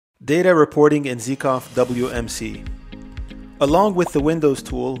Data reporting in ZeeConf WMC. Along with the Windows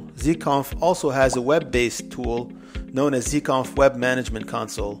tool, ZeeConf also has a web-based tool known as ZeeConf Web Management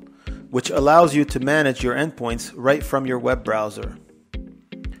Console, which allows you to manage your endpoints right from your web browser.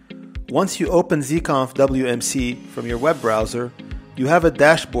 Once you open ZeeConf WMC from your web browser, you have a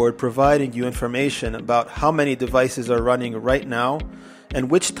dashboard providing you information about how many devices are running right now and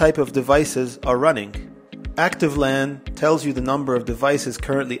which type of devices are running. Active LAN tells you the number of devices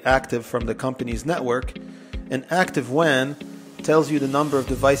currently active from the company's network, and Active WAN tells you the number of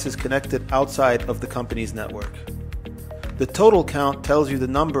devices connected outside of the company's network. The total count tells you the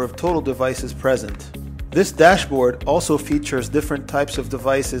number of total devices present. This dashboard also features different types of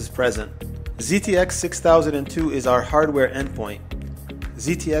devices present. ZTX 6002 is our hardware endpoint.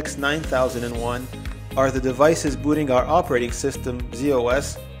 ZTX 9001 are the devices booting our operating system,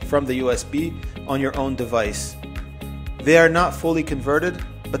 ZOS, from the USB on your own device. They are not fully converted,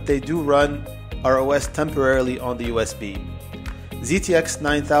 but they do run our OS temporarily on the USB. ZTX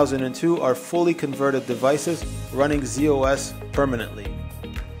 9002 are fully converted devices running ZOS permanently.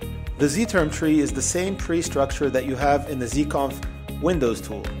 The Z-term tree is the same tree structure that you have in the ZeeConf Windows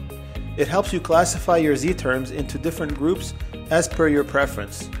tool. It helps you classify your Z-terms into different groups as per your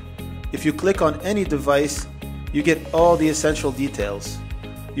preference. If you click on any device, you get all the essential details.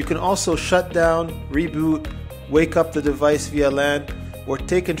 You can also shut down, reboot, wake up the device via LAN, or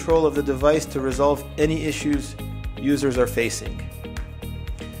take control of the device to resolve any issues users are facing.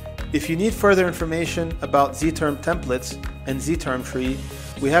 If you need further information about Z-term templates and Z-term tree,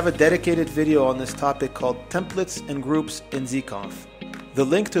 we have a dedicated video on this topic called Templates and Groups in ZeeConf. The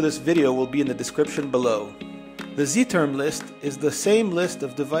link to this video will be in the description below. The Z-term list is the same list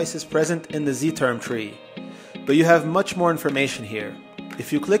of devices present in the Z-term tree, but you have much more information here.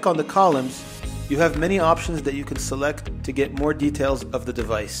 If you click on the columns, you have many options that you can select to get more details of the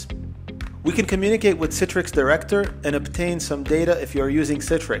device. We can communicate with Citrix Director and obtain some data if you are using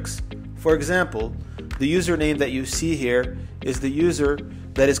Citrix. For example, the username that you see here is the user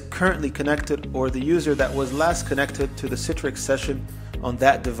that is currently connected or the user that was last connected to the Citrix session on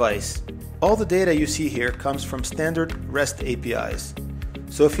that device. All the data you see here comes from standard REST APIs.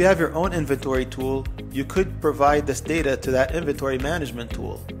 So if you have your own inventory tool, you could provide this data to that inventory management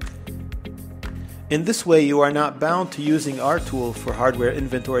tool. In this way, you are not bound to using our tool for hardware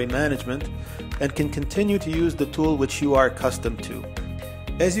inventory management and can continue to use the tool which you are accustomed to.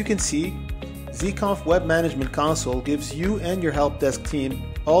 As you can see, ZeeConf Web Management Console gives you and your help desk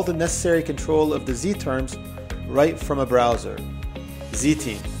team all the necessary control of the Z-terms right from a browser.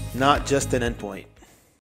 Z-Team, not just an endpoint.